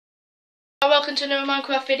welcome to another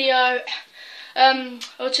Minecraft video.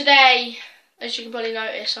 Well, today, as you can probably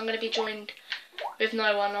notice, I'm going to be joined with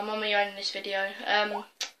no one. I'm on my own in this video.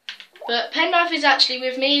 But Penknife is actually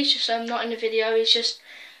with me. He's just not in the video. He's just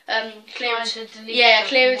clearing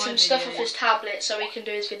some stuff off his tablet so he can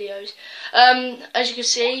do his videos. As you can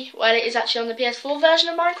see, well, it is actually on the PS4 version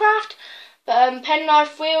of Minecraft. But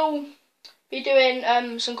Penknife will be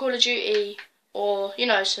doing some Call of Duty or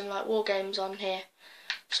some like war games on here.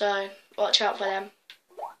 So watch out for them.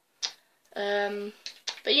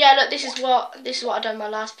 But yeah, look, this is what I done in my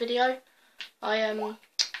last video. I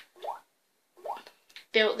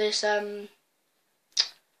built this like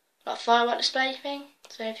firework display thing.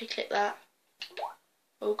 So if you click that,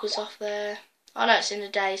 all goes off there. I know it's in the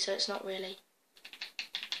day, so it's not really.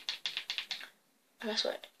 And that's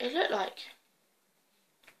what it looked like.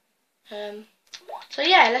 So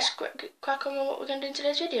yeah, let's crack on with what we're going to do in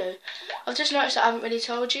today's video. I've just noticed that I haven't really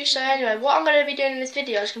told you. So anyway, what I'm going to be doing in this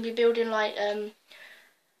video is going to be building like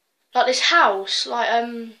this house. Like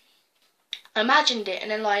I imagined it,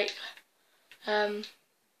 and then like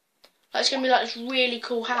it's going to be like this really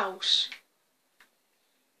cool house.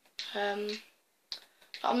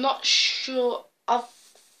 I'm not sure. I've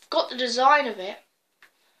got the design of it,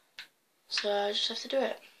 so I just have to do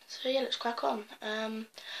it. So yeah, let's crack on. And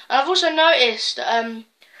I've also noticed that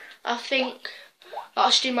I think I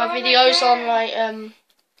should do my videos on like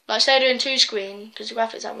instead of doing 2 screen, because the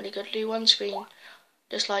graphics aren't really good, do 1 screen,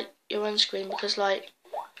 just like your own screen, because like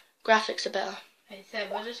graphics are better. Hey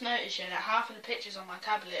Seb, I just noticed that half of the pictures on my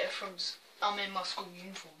tablet are from I'm in my school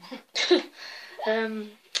uniform.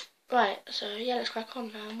 Right, so yeah, let's crack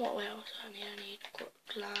on. What else? I need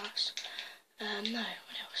glass. No,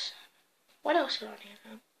 what else? What else are on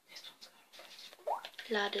here?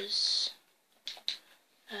 Ladders.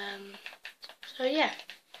 So yeah,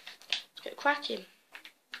 let's get cracking.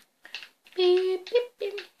 Beep beep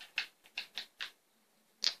beep.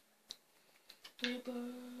 If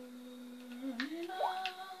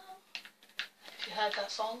you heard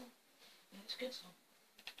that song, it's a good song.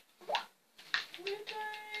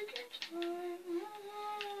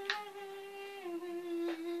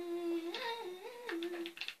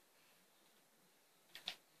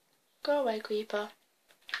 Go away, creeper.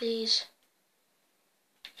 Please.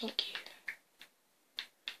 Thank you.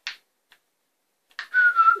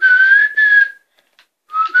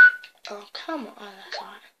 Oh, come on. Oh,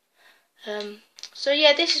 that's alright. So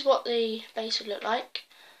yeah, this is what the base would look like.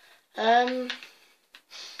 And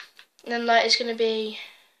then like it's gonna be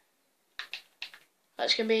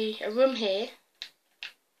a room here.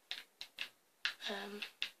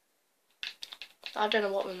 I don't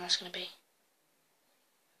know what room that's gonna be.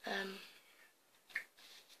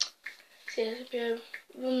 See, there's going to be a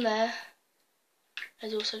room there.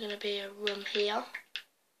 There's also going to be a room here.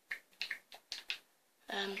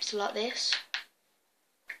 So like this.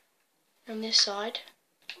 On this side.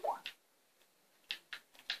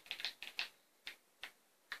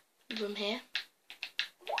 Room here.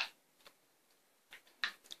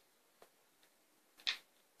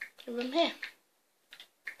 A room here.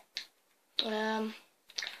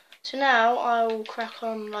 So now I will crack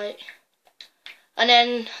on and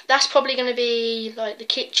then that's probably going to be like the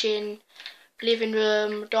kitchen, living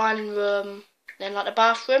room, dining room, then like the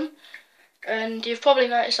bathroom. And you've probably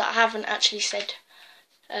noticed that I haven't actually said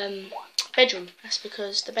bedroom. That's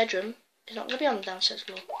because the bedroom is not going to be on the downstairs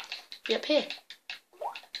floor. It'll be up here.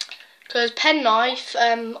 Because Penknife,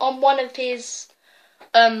 on one of his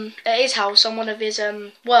at his house, on one of his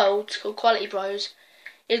worlds called Quality Bros,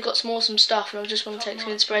 he's got some awesome stuff, and I just want to take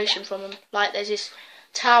some inspiration from him. Like there's this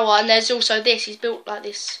tower, and there's also this. He's built like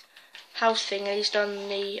this house thing, and he's done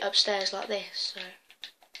the upstairs like this. So.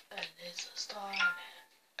 And there's a star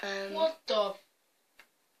in it. What the?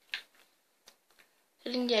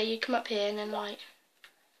 So then, yeah, you come up here and then like.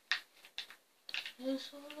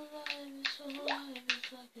 It's all alive,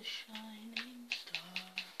 it's like a shining star.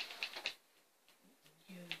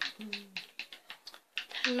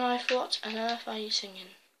 Penknife, what on earth are you singing?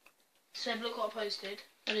 Seb, look what I posted.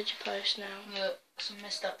 What did you post now? Look, some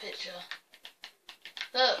messed up picture.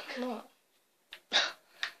 Look. What?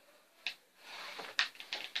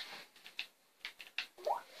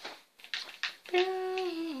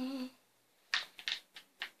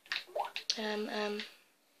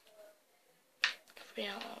 Free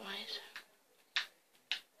out that way.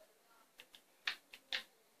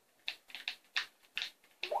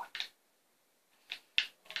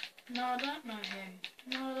 No, I don't know him.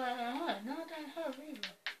 No, I don't know her. No, I don't know her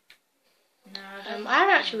either. No, I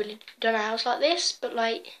haven't actually really done a house like this, but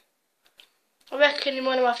like I reckon in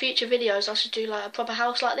one of my future videos I should do like a proper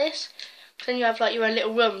house like this. Then you have like your own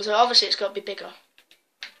little room, so obviously it's got to be bigger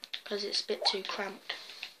because it's a bit too cramped.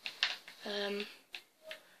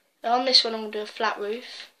 On this one I'm going to do a flat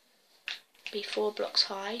roof, be 4 blocks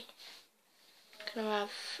high.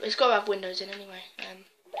 It's got to have windows in anyway.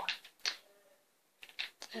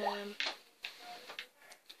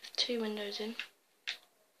 2 windows in.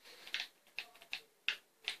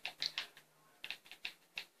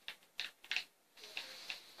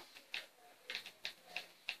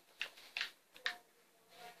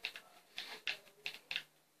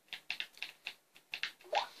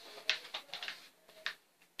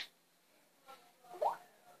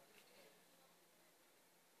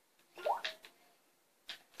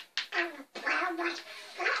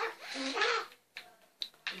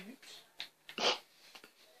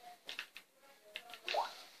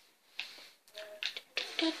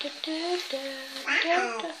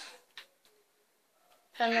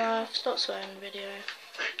 And I've stopped swearing in the video.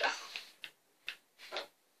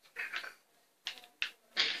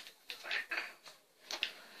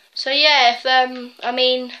 So yeah,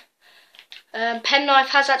 Penknife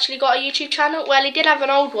has actually got a YouTube channel. Well, he did have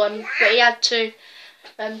an old one, but he had to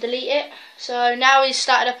delete it. So now he's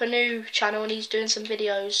started up a new channel and he's doing some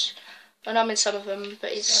videos. And I'm in some of them,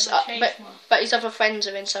 but his other friends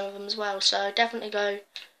are in some of them as well. So definitely go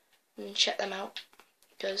and check them out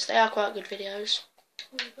because they are quite good videos.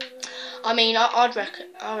 I mean, I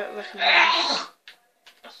recommend them.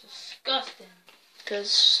 That's disgusting.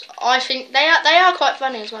 Because I think they are quite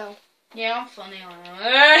funny as well. Yeah, I'm funny.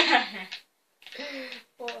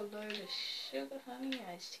 What a load of sugar honey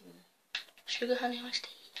iced tea. Sugar honey iced tea.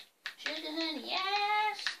 Sugar honey,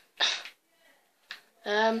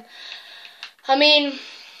 yes. I mean,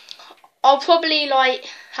 I'll probably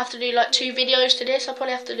have to do 2 videos to this. I'll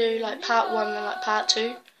probably have to do part 1 and part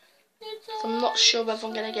 2. So I'm not sure whether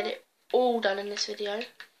I'm gonna get it all done in this video,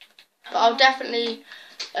 but I'll definitely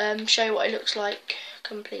show you what it looks like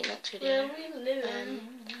complete next video.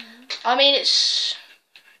 I mean, it's,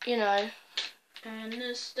 you know, and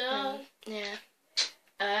the stars, yeah.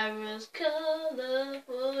 I was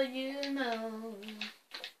colorful, you know.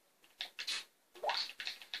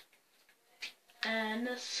 And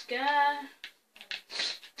the sky,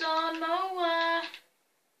 don't know why.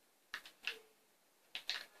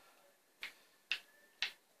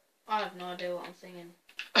 I have no idea what I'm singing.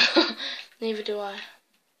 Neither do I. I'm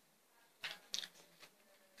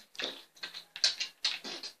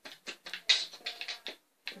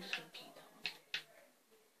just gonna keep that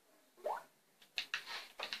one.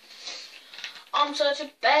 I'm such a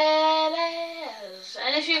badass.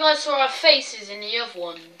 And if you guys saw our faces in the other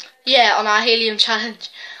one, yeah, on our helium challenge.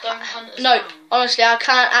 don't hunt us No, down. honestly, I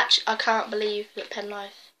can't believe that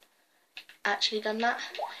Penknife actually done that.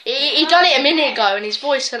 He done it a minute ago, and his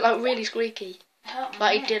voice went really squeaky,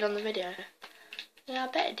 like he did on the video. Yeah, I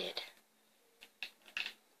bet it did.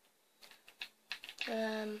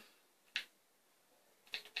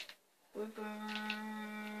 We're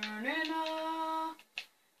burning up.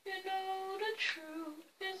 You know the truth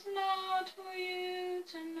is not for you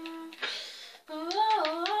to know.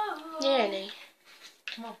 Oh, Nearly.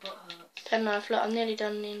 my butt hurts. Penknife, look, I'm nearly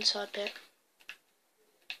done the inside bit.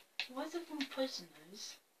 Why is everyone posting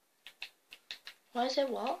those? Why is it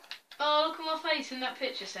what? Oh, look at my face in that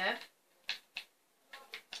picture, Seb.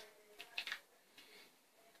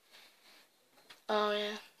 Oh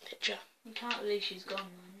yeah, picture. You can't believe she's gone,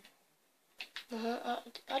 man.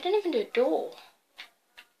 I didn't even do a door.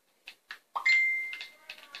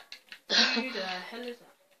 Who the hell is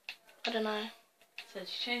that? I don't know. So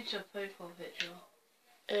she changed her profile picture.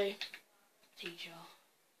 Who? Teacher.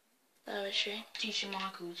 Oh, is she? Teacher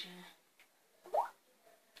Michaels,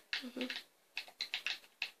 yeah.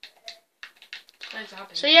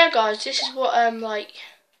 So yeah, guys, this is what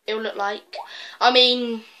it'll look like. I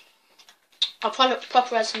mean, I'll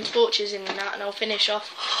proper add some torches in and that, and I'll finish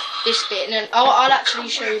off this bit, and then I'll actually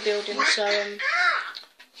show you building. So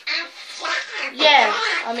yeah,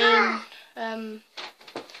 I mean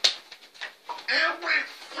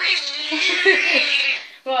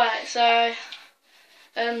right, so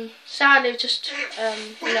sadly just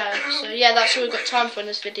so yeah, that's all we've got time for in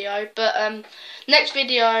this video, but next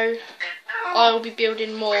video I will be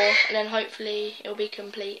building more, and then hopefully it'll be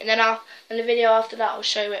complete, and then in the video after that I'll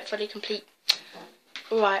show you it fully complete.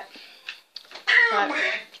 Right,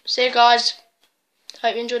 see you guys,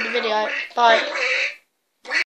 hope you enjoyed the video, bye.